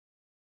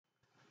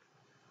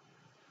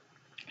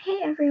Hey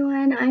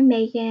everyone, I'm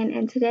Megan,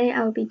 and today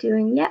I will be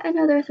doing yet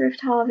another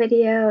thrift haul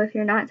video. If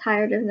you're not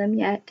tired of them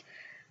yet,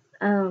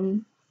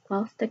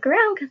 well, stick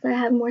around because I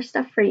have more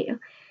stuff for you.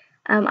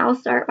 I'll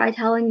start by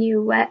telling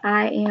you what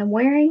I am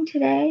wearing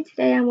today.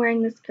 Today I'm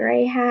wearing this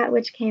gray hat,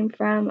 which came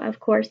from, of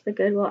course, the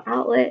Goodwill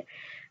outlet.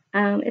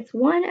 It's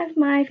one of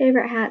my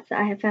favorite hats that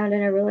I have found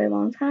in a really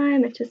long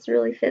time. It just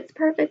really fits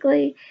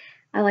perfectly.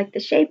 I like the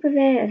shape of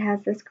it. It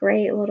has this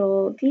great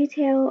little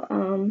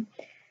detail.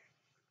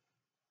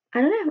 I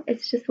don't know,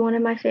 it's just one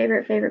of my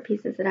favorite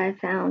pieces that I've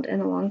found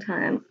in a long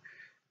time.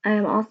 I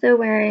am also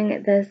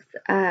wearing this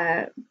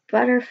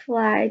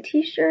butterfly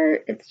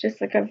t-shirt. It's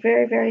just like a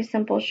very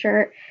simple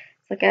shirt.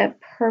 It's like a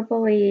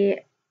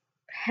purpley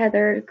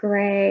heathered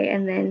gray,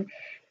 and then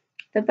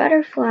the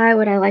butterfly,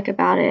 what I like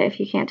about it, if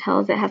you can't tell,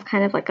 is it has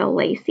kind of like a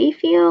lacy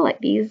feel. Like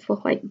these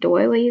look like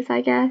doilies,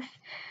 I guess.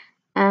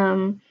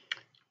 I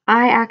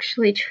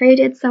actually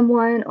traded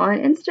someone on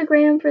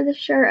Instagram for this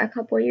shirt a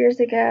couple years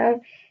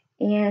ago,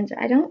 and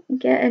I don't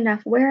get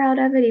enough wear out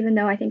of it, even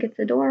though I think it's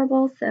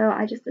adorable, so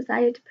I just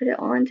decided to put it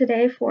on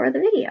today for the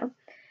video.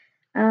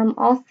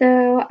 Also,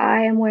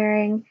 I am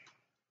wearing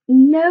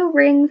no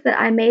rings that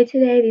I made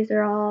today. These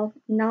are all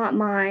not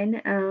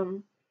mine.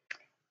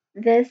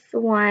 This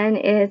one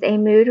is a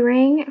mood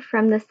ring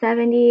from the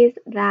 70s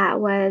that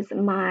was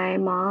my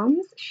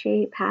mom's.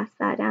 She passed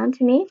that down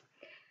to me.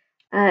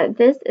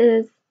 This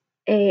is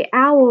a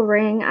owl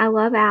ring. I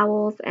love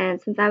owls,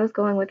 and since I was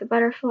going with a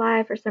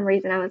butterfly, for some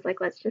reason I was like,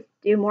 let's just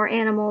do more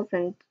animals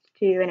and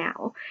do an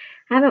owl.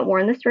 I haven't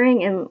worn this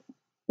ring in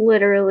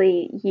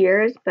literally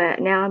years,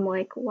 but now I'm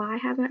like, why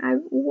haven't I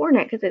worn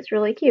it? Because it's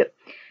really cute.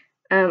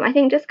 I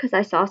think just because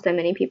I saw so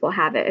many people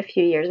have it a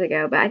few years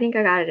ago, but I think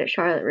I got it at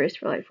Charlotte Russe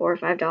for like $4 or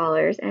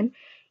 $5, and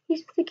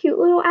he's just a cute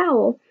little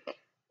owl.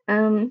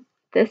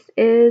 This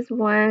is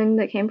one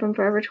that came from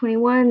Forever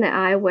 21 that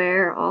I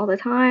wear all the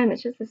time.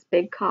 It's just this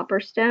big copper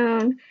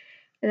stone.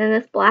 And then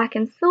this black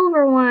and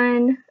silver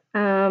one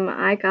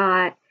I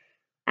got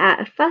at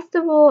a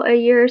festival a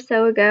year or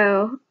so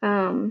ago.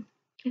 I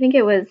think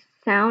it was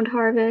Sound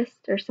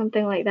Harvest or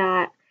something like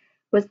that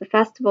was the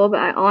festival, but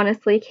I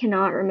honestly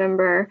cannot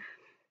remember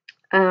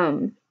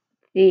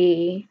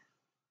the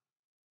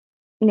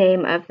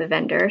name of the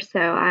vendor, so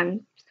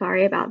I'm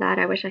sorry about that.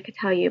 I wish I could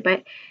tell you,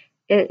 but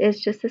it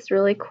is just this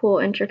really cool,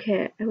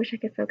 intricate, I wish I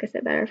could focus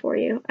it better for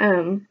you,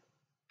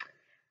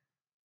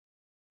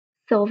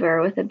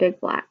 silver with a big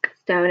black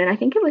stone, and I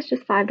think it was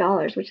just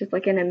 $5, which is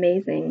like an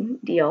amazing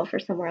deal for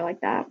somewhere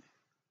like that.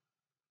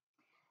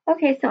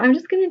 Okay, so I'm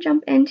just going to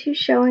jump into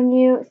showing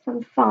you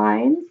some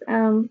finds.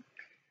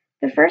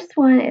 The first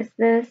one is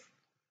this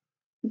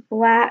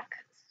black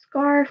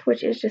scarf,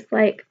 which is just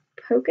like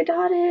polka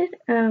dotted.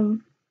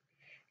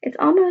 It's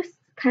almost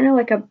kind of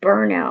like a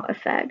burnout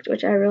effect,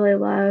 which I really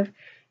love.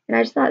 And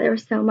I just thought there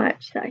was so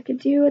much that I could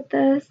do with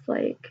this.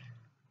 Like,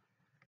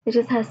 it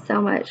just has so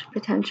much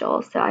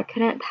potential. So I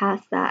couldn't pass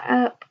that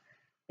up.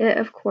 It,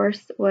 of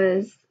course,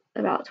 was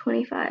about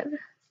 25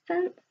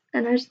 cents.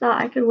 And I just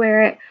thought I could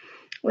wear it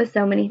with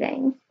so many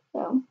things.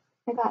 So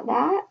I got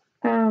that.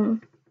 The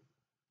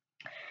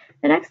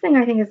next thing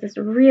I think is this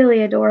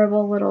really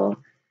adorable little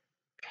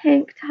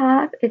tank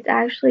top. It's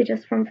actually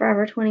just from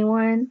Forever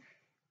 21.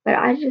 But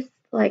I just,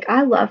 like,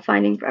 I love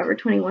finding Forever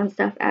 21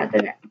 stuff at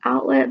the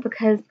outlet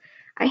because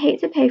I hate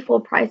to pay full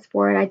price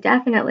for it. I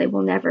definitely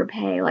will never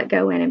pay, like,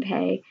 go in and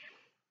pay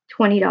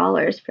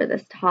 $20 for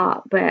this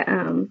top. But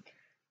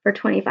for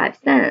 25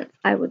 cents,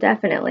 I will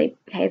definitely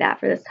pay that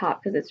for this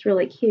top because it's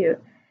really cute.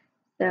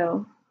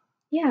 So,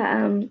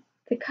 yeah,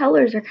 the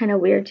colors are kind of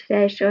weird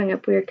today, showing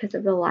up weird because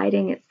of the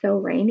lighting. It's so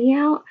rainy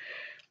out.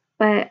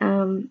 But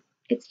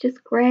it's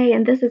just gray,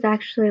 and this is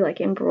actually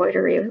like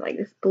embroidery with like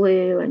this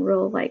blue and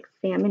real like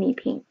salmony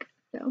pink.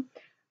 So I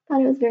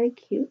thought it was very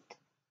cute.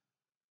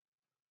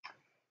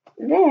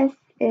 This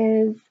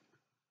is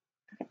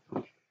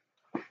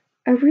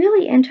a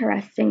really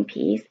interesting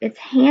piece. It's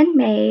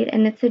handmade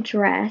and it's a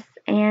dress,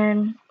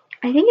 and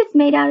I think it's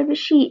made out of a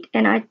sheet,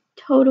 and I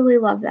totally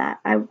love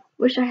that. I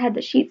wish I had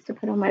the sheets to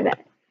put on my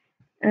bed.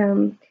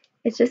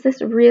 It's just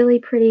this really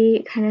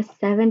pretty kind of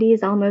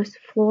 70s almost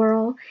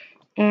floral,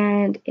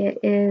 and it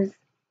is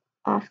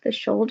off the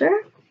shoulder,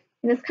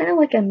 and it's kind of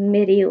like a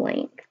midi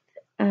length.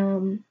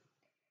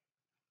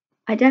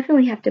 I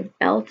definitely have to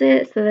belt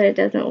it so that it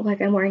doesn't look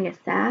like I'm wearing a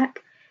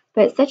sack,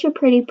 but it's such a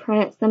pretty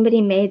print.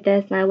 Somebody made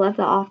this, and I love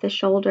the off the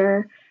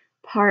shoulder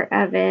part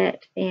of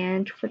it,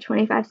 and for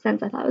 25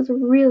 cents I thought it was a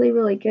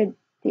really good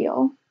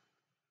deal.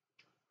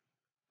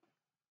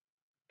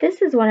 This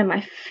is one of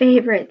my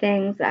favorite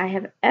things I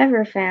have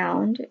ever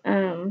found.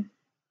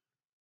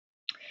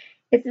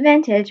 It's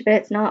vintage, but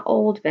it's not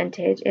old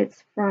vintage.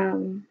 It's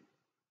from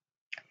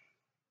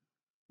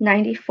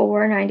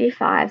 94,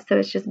 95, so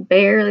it's just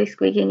barely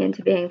squeaking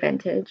into being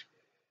vintage.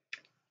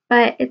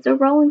 But it's a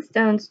Rolling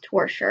Stones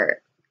tour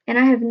shirt, and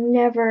I have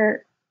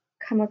never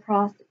come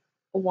across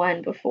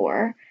one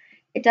before.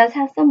 It does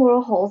have some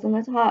little holes in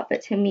the top,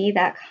 but to me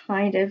that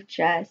kind of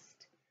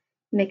just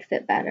makes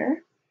it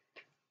better.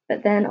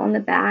 But then on the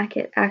back,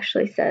 it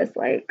actually says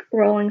like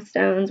Rolling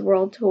Stones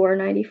World Tour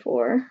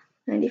 94,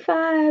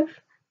 95,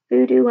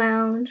 Voodoo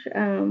Lounge.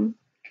 And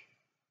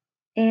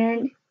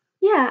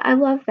yeah, I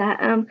love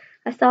that.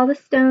 I saw the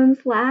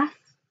Stones last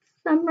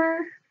summer,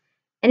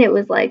 and it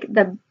was like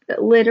the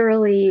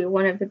literally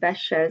one of the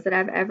best shows that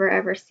I've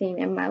ever seen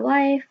in my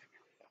life.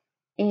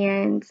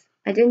 And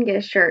I didn't get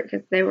a shirt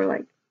because they were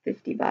like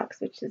 $50,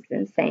 which is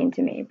insane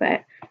to me.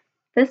 But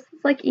this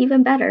is like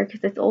even better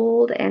because it's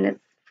old and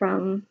it's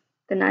from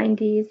the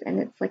 90s and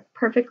it's like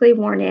perfectly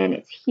worn in.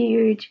 It's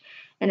huge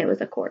and it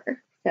was a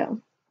quarter. So,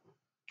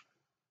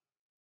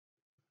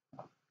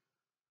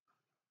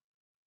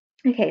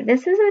 okay,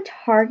 this is a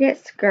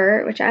Target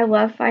skirt, which I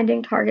love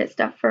finding Target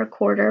stuff for a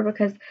quarter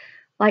because,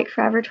 like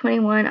Forever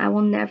 21, I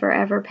will never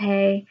ever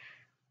pay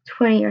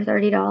 $20 or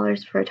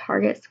 $30 for a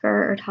Target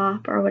skirt or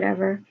top or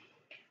whatever.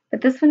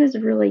 But this one is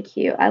really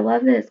cute. I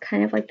love that it's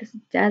kind of like this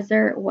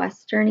desert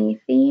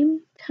westerny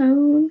theme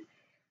tone.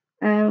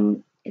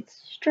 It's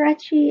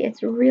stretchy,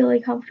 it's really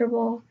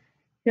comfortable.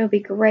 It'll be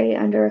great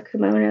under a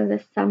kimono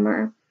this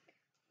summer.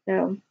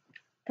 So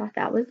thought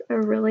that was a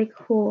really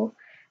cool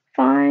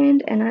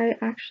find. And I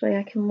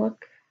can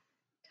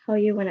tell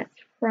you when it's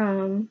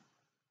from.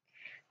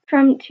 It's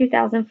from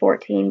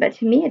 2014, but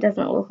to me it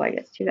doesn't look like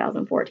it's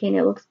 2014.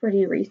 It looks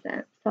pretty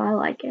recent, so I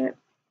like it.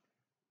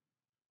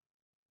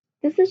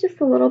 This is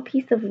just a little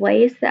piece of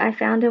lace that I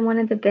found in one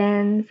of the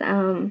bins.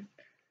 Know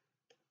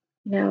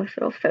if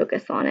it'll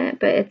focus on it,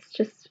 but it's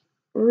just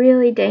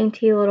really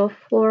dainty little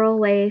floral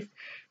lace,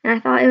 and I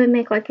thought it would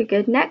make like a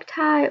good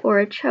necktie or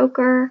a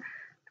choker.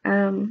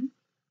 So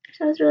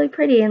it was really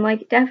pretty, and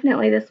like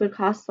definitely this would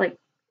cost like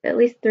at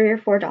least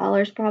 $3 or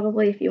 $4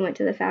 probably if you went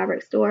to the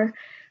fabric store,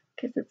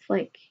 because it's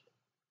like,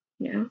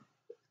 you know,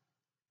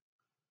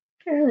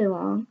 fairly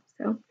long.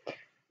 So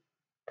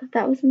thought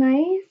that was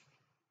nice.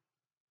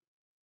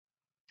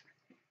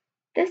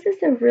 This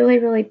is a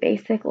really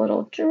basic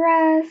little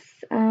dress.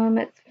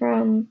 It's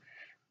from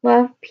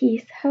Love,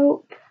 Peace,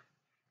 Hope.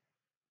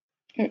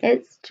 And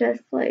it's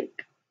just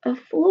like a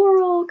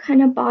floral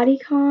kind of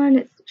bodycon.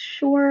 It's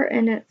short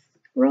and it's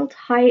real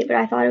tight, but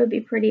I thought it would be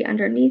pretty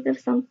underneath of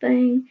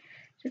something,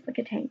 just like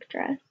a tank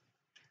dress.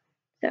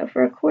 So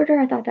for a quarter,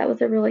 I thought that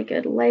was a really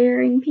good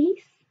layering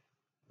piece.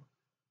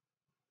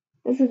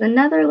 This is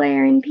another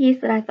layering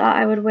piece that I thought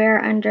I would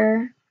wear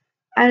under.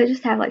 I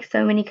just have like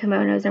so many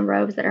kimonos and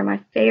robes that are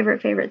my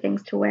favorite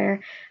things to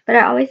wear, but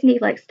I always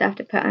need like stuff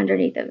to put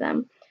underneath of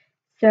them.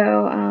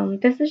 So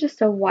this is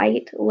just a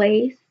white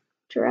lace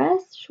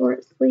dress,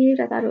 short sleeved.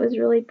 I thought it was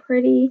really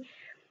pretty.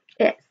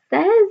 It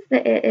says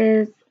that it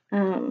is,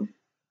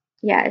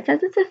 yeah, it says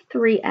it's a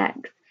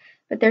 3X,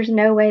 but there's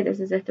no way this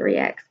is a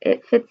 3X.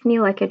 It fits me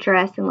like a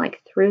dress and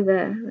like through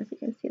the, I don't know if you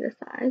can see the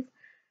size,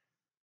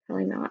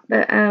 probably not,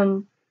 but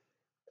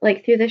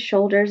like through the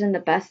shoulders and the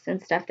bust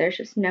and stuff, there's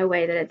just no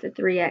way that it's a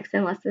 3X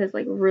unless it is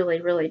like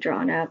really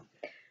drawn up.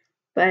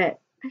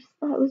 But I just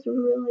thought it was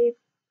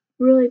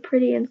really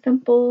pretty and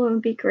simple and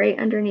would be great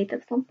underneath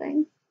of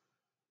something.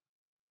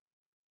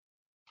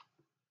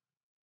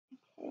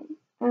 Okay.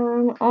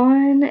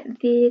 On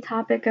the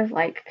topic of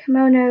like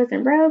kimonos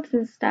and robes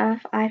and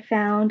stuff, I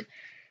found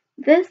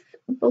this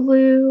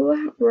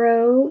blue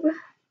robe.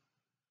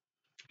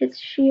 It's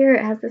sheer,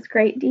 it has this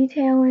great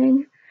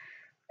detailing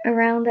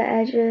around the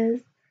edges,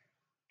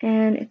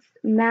 and it's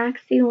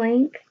maxi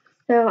length.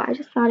 So I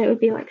just thought it would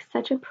be like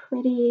such a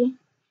pretty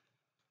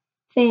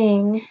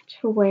thing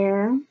to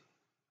wear.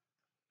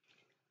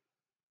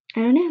 I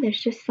don't know, there's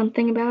just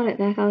something about it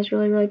that I thought was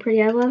really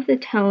pretty. I love the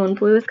tone.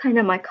 Blue is kind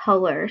of my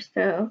color,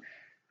 so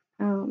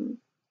and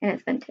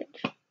it's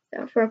vintage.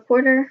 So for a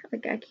quarter,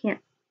 like I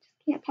can't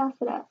pass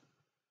it up.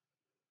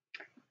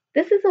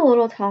 This is a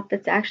little top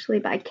that's actually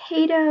by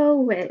Kato,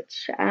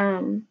 which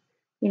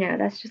you know,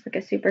 that's just like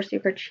a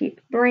super cheap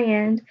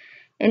brand.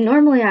 And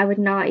normally I would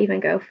not even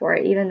go for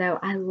it, even though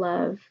I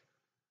love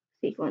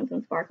sequins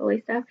and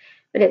sparkly stuff.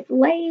 But it's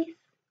lace,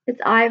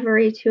 it's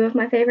ivory, two of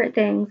my favorite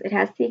things. It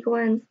has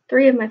sequins,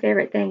 three of my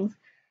favorite things.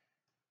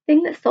 The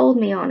thing that sold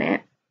me on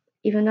it,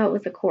 even though it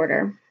was a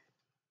quarter,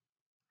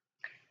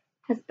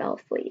 has bell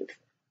sleeves.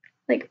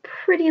 Like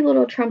pretty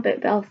little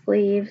trumpet bell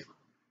sleeves.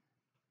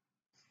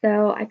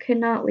 So I could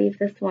not leave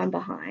this one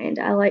behind.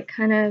 I like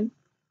kind of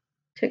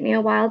took me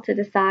a while to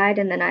decide,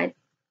 and then I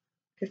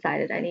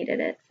decided I needed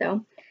it.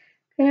 So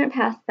couldn't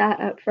pass that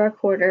up for a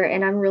quarter,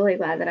 and I'm really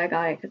glad that I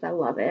got it because I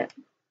love it.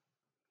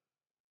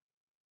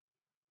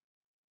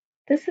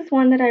 This is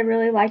one that I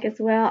really like as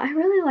well. I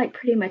really like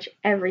pretty much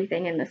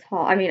everything in this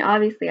haul. I mean,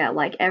 obviously I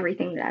like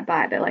everything that I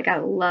buy, but like I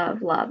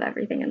love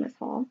everything in this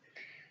haul.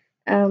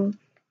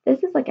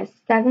 This is like a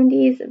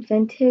 70s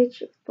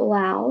vintage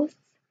blouse.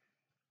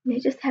 And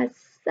it just has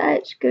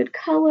such good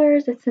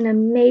colors. It's an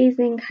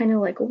amazing kind of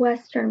like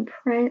western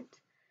print.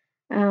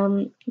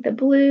 The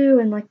blue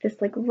and like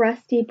this like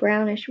rusty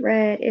brownish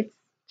red.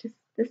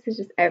 This is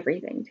just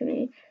everything to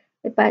me.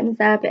 It buttons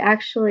up. It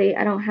actually,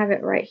 I don't have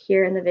it right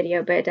here in the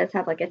video, but it does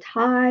have like a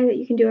tie that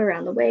you can do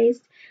around the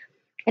waist.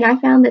 And I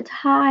found the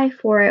tie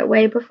for it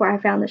way before I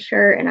found the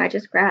shirt, and I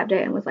just grabbed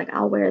it and was like,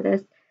 I'll wear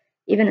this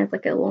even as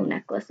like a little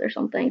necklace or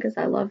something because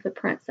I love the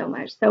print so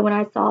much. So when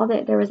I saw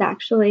that there was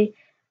actually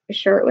a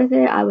shirt with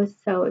it, I was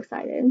so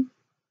excited.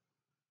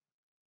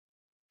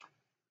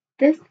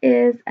 This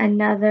is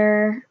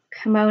another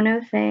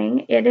kimono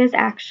thing. It is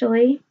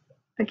actually,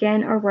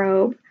 again, a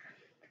robe.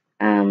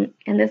 And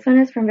this one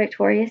is from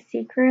Victoria's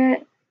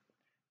Secret,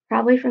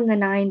 probably from the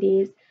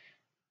 90s.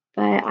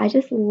 But I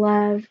just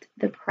loved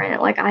the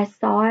print. Like I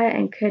saw it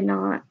and could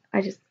not,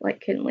 I just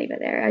like couldn't leave it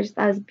there. I just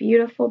thought it was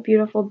beautiful,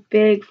 beautiful,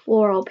 big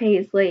floral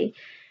paisley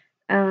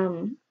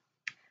um,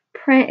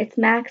 print. It's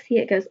maxi.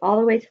 It goes all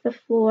the way to the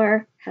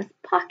floor. Has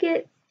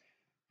pockets.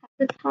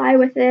 Has a tie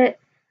with it.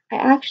 I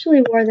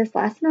actually wore this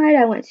last night.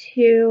 I went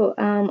to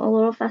a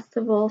little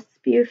festival,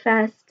 Spew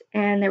Fest,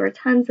 and there were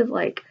tons of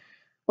like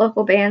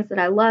local bands that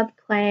I loved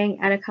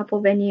playing at a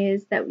couple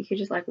venues that we could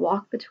just like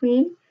walk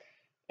between.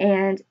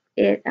 And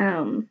it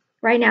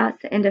right now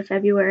it's the end of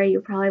February.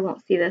 You probably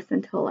won't see this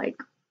until like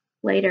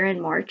later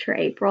in March or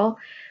April.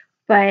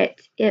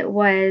 But it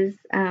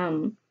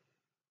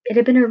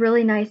had been a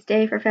really nice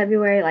day for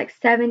February, like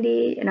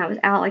 70, and I was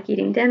out like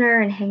eating dinner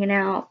and hanging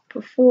out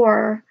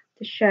before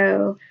the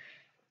show,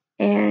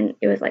 and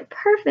it was like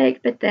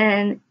perfect. But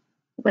then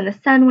when the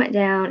sun went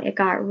down, it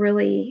got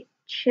really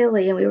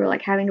chilly, and we were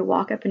like having to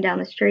walk up and down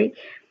the street.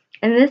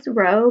 And this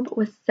robe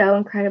was so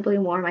incredibly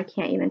warm, I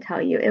can't even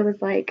tell you. It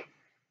was like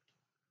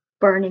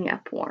burning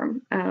up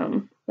warm.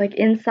 Like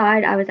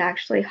inside, I was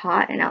actually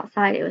hot, and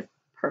outside, it was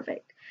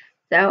perfect.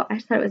 So I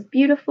just thought it was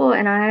beautiful,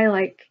 and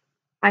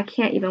I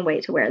can't even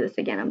wait to wear this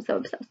again. I'm so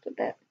obsessed with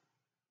it.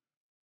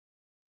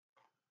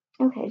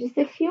 Okay, just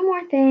a few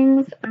more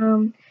things.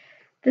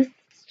 This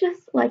is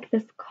just like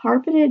this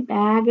carpeted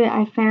bag that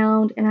I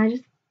found, and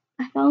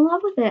I fell in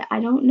love with it. I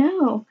don't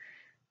know.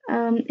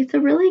 It's a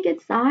really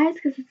good size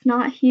because it's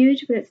not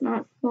huge, but it's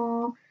not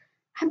small.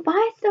 I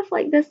buy stuff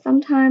like this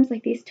sometimes,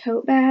 like these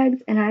tote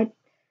bags, and I'm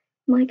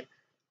like,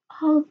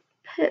 I'll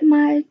put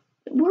my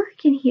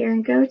work in here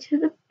and go to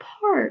the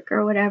park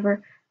or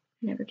whatever.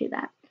 I never do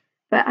that.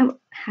 But I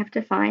have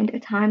to find a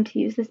time to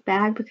use this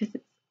bag because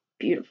it's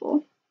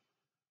beautiful.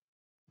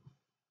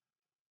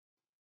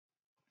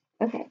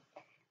 Okay.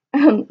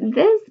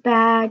 This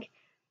bag,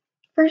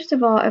 first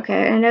of all,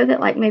 okay, I know that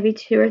like maybe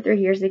 2 or 3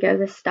 years ago,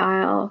 the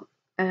style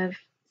of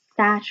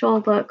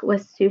satchel look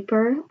was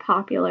super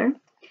popular.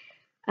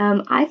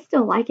 I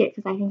still like it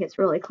because I think it's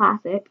really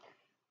classic.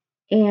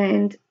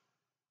 And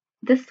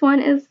this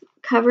one is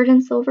covered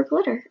in silver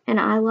glitter, and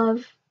I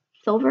love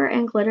silver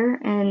and glitter,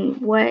 and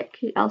what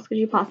else could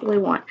you possibly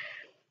want?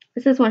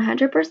 This is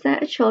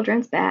 100% a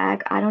children's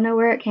bag. I don't know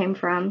where it came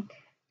from.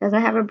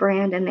 Doesn't have a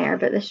brand in there,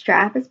 but the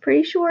strap is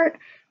pretty short,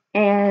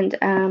 and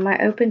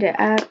I opened it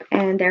up,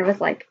 and there was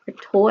like a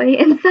toy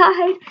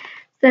inside.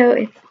 So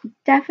it's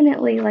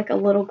definitely like a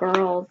little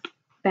girl's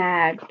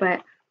bag,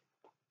 but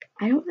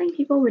I don't think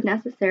people would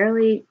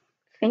necessarily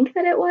think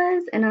that it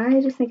was, and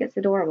I just think it's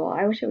adorable.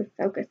 I wish it would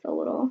focus a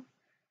little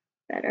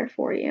better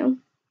for you.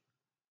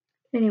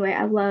 Anyway,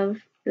 I love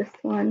this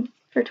one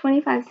for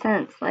 25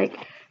 cents.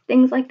 Like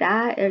things like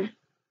that are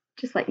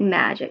just like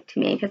magic to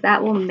me because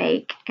that will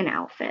make an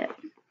outfit.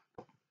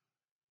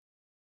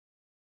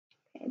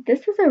 Okay,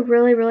 this is a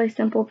really, really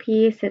simple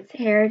piece. It's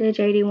Heritage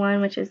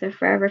 81, which is a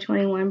Forever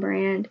 21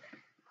 brand.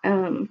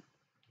 Um,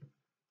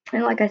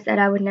 and like I said,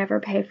 I would never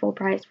pay full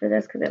price for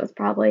this because it was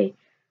probably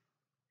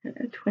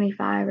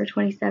 25 or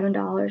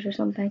 $27 or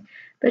something.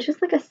 But it's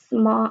just like a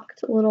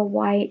smocked little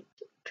white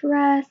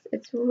dress.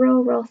 It's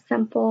real, real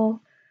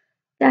simple.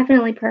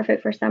 Definitely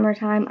perfect for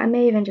summertime. I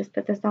may even just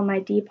put this on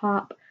my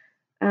Depop.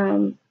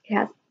 It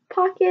has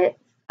pockets.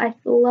 I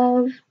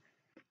love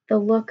the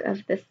look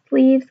of the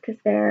sleeves because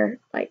they're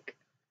like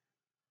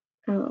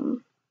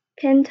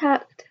pin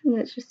tucked, and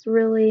it's just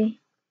really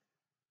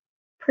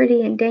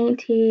pretty and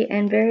dainty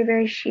and very,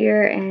 very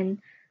sheer and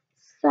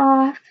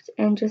soft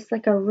and just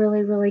like a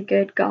really, really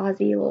good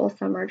gauzy little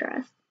summer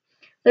dress.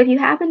 So if you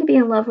happen to be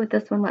in love with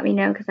this one, let me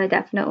know because I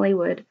definitely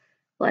would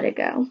let it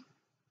go.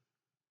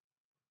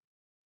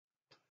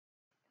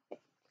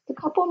 A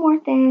couple more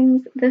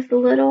things. This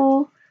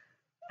little,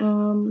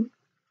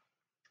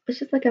 it's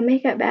just like a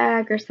makeup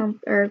bag or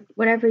something or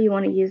whatever you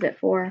want to use it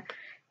for.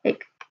 It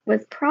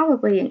was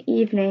probably an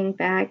evening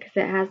bag because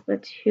it has the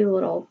two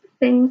little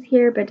things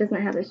here, but it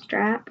doesn't have a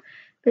strap.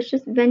 But it's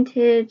just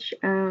vintage.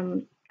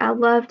 I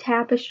love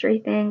tapestry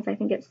things. I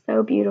think it's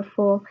so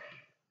beautiful.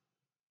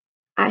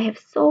 I have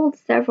sold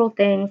several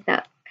things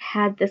that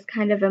had this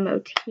kind of a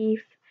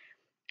motif,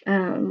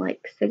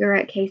 like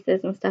cigarette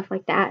cases and stuff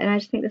like that. And I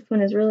just think this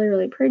one is really,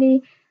 really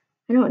pretty.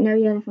 I don't know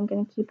yet if I'm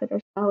going to keep it or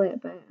sell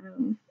it, but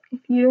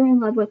if you're in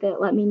love with it,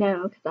 let me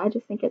know because I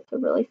just think it's a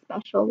really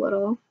special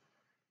little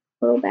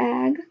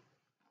bag.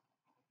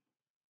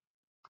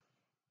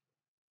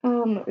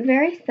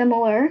 Very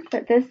similar,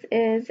 but this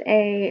is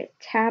a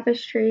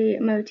tapestry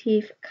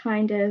motif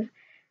kind of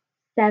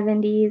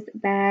 70s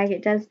bag.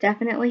 It does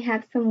definitely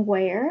have some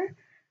wear.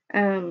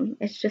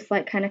 It's just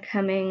like kind of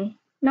coming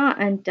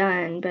not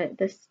undone, but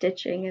the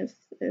stitching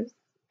is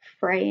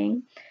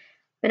fraying.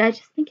 But I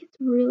just think it's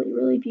really,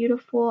 really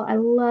beautiful. I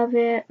love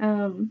it.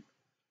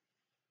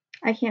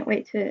 I can't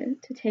wait to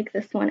take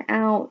this one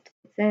out.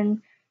 It's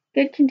in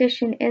good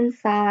condition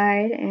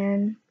inside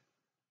and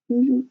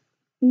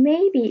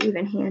maybe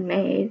even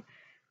handmade.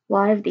 A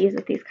lot of these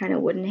with these kind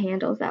of wooden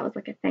handles, that was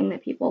like a thing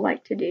that people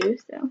like to do.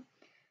 So,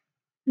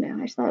 no,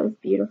 I just thought it was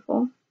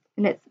beautiful.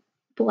 And it's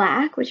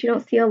black, which you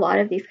don't see a lot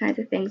of these kinds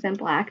of things in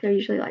black. They're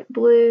usually like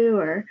blue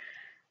or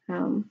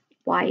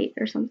white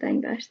or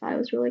something, but I just thought it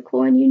was really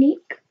cool and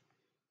unique.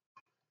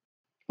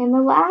 And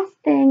the last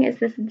thing is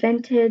this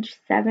vintage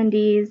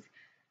 70s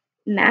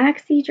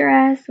maxi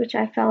dress, which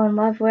I fell in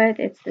love with.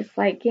 It's this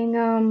like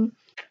gingham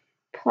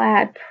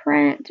plaid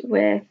print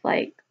with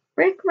like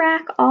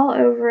rickrack all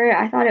over it.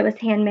 I thought it was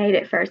handmade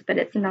at first, but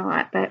it's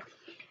not. But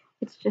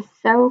it's just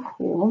so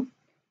cool.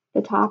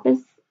 The top is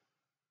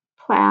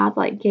plaid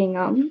like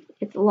gingham.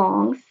 It's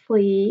long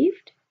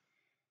sleeved.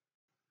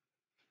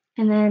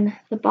 And then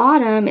the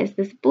bottom is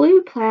this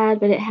blue plaid,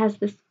 but it has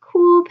this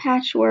cool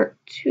patchwork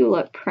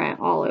tulip print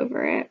all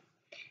over it.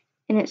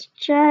 And it's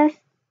just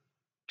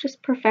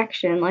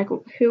perfection. Like,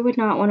 who would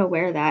not want to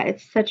wear that?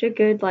 It's such a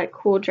good, like,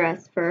 cool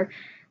dress for,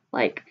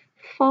 like,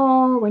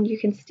 fall when you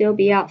can still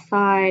be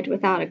outside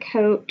without a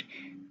coat.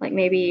 Like,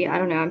 maybe, I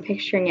don't know, I'm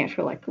picturing it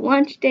for, like,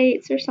 lunch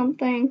dates or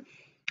something.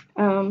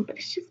 But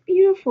it's just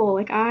beautiful.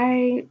 Like,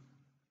 I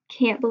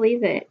can't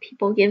believe it.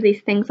 People give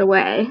these things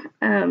away,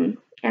 and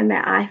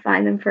that I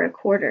find them for a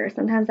quarter.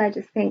 Sometimes I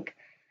just think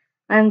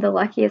I'm the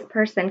luckiest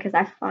person because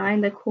I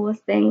find the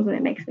coolest things, and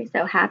it makes me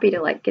so happy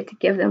to, like, get to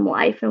give them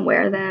life and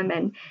wear them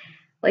and,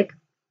 like,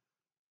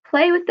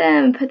 play with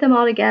them and put them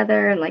all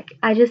together. And like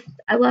I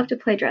love to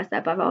play dress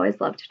up. I've always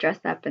loved to dress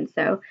up, and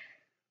so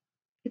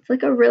it's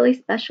like a really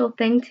special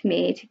thing to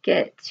me to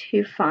get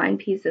to find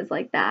pieces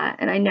like that.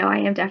 And I know I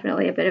am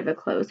definitely a bit of a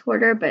clothes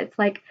hoarder, but it's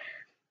like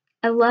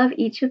I love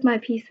each of my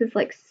pieces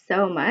like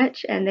so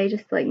much, and they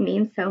just like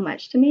mean so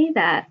much to me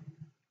that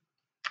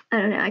I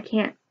don't know, I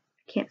can't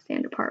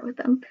stand to part with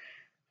them.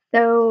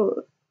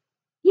 So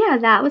yeah,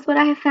 that was what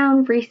I have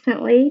found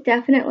recently.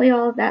 Definitely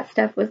all of that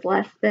stuff was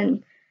less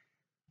than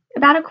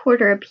about a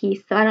quarter a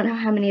piece, so I don't know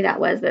how many that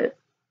was, but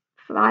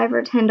 $5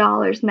 or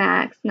 $10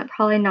 max,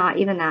 probably not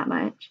even that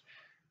much.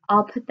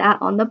 I'll put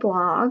that on the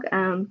blog.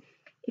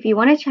 If you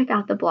want to check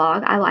out the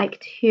blog, I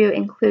like to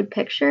include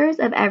pictures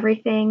of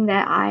everything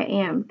that I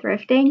am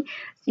thrifting,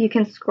 so you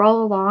can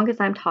scroll along as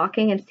I'm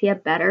talking and see a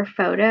better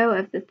photo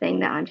of the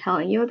thing that I'm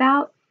telling you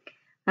about.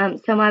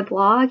 So my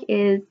blog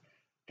is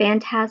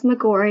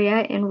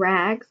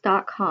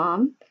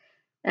phantasmagoriainrags.com.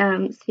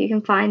 So you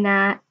can find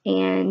that,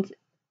 and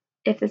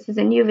if this is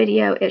a new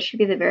video, it should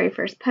be the very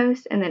first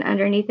post, and then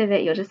underneath of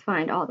it, you'll just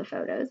find all the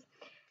photos.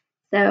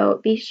 So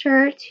be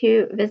sure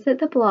to visit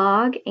the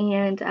blog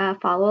and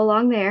follow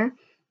along there.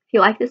 If you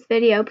like this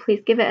video,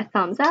 please give it a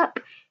thumbs up,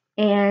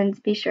 and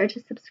be sure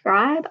to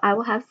subscribe. I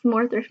will have some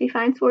more thrifty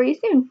finds for you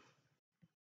soon.